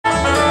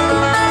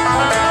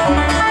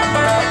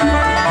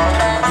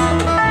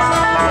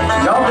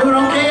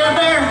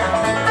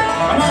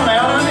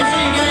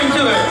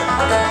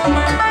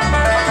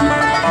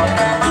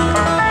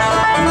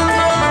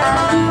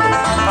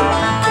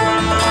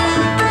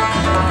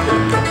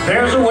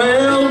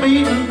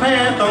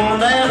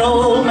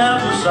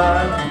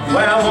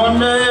Well, one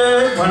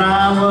day when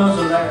I was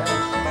a lad,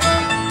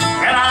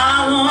 and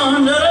I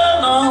wandered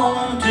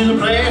along to the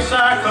place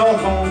I call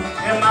home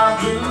in my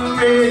Blue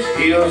Ridge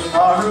hills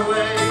far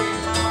away.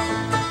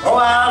 Oh,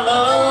 I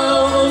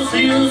love those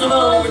hills of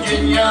old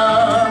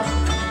Virginia,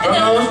 from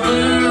those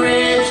Blue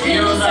Ridge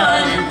hills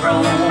I did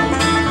roam.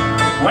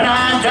 When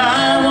I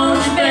die,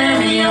 won't you bury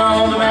me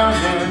on the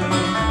mountain,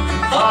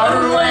 far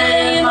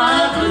away in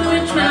my Blue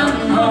Ridge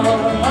mountain home.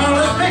 Oh,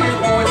 let's pick it,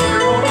 boys and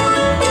girls.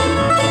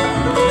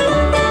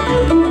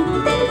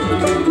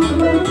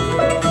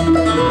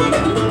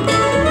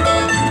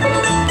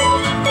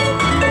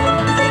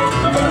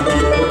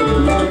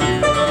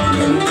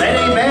 That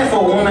ain't bad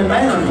for a woman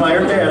band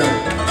player, is it?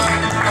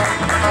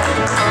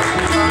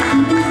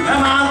 Now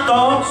my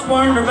thoughts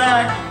wander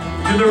back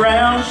to the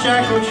round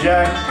shackled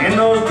shack in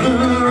those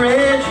Blue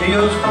Ridge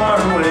hills far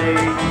away,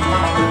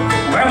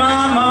 where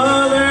my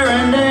mother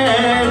and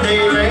dad,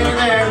 they lay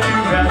there to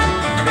rest.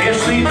 They're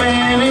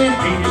sleeping in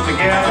peace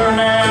together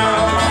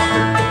now.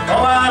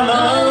 Oh, I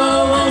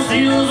love those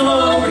hills of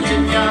old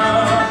Virginia,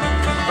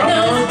 from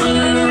those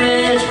Blue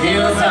Ridge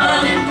hills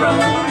I did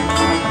roam.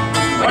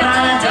 When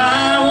I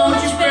die,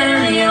 won't you spare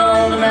me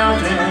on the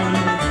mountain,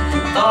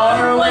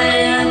 far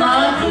away in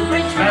my Blue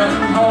Ridge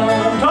mountain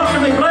home. Talk to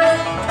me, Blake.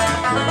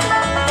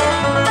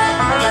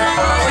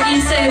 What do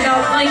you say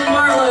about Blake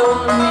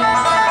Marlowe?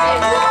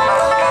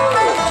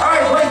 All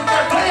right, Blake,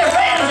 got plenty of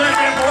fans out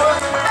there, boy.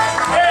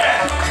 Yeah.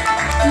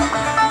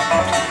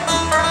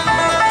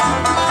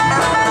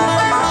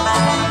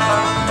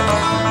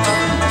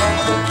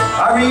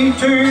 I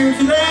return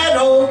to that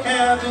old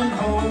cabin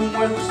home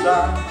with a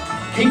sigh,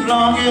 keep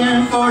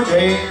longing for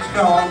days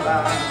gone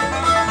by.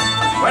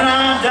 When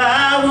I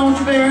die, won't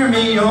you bury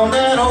me on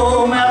that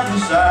old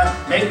mountainside,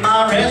 make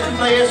my resting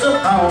place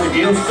upon a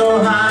hill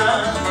so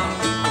high.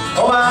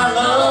 Oh, I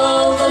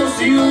love those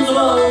hills of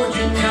old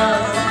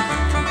Virginia,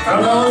 from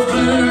those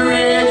Blue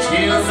Ridge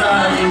hills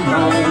I did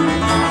roam.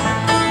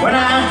 When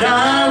I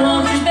die,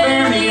 won't you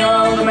spare me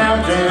on the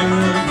mountain,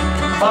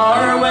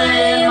 far away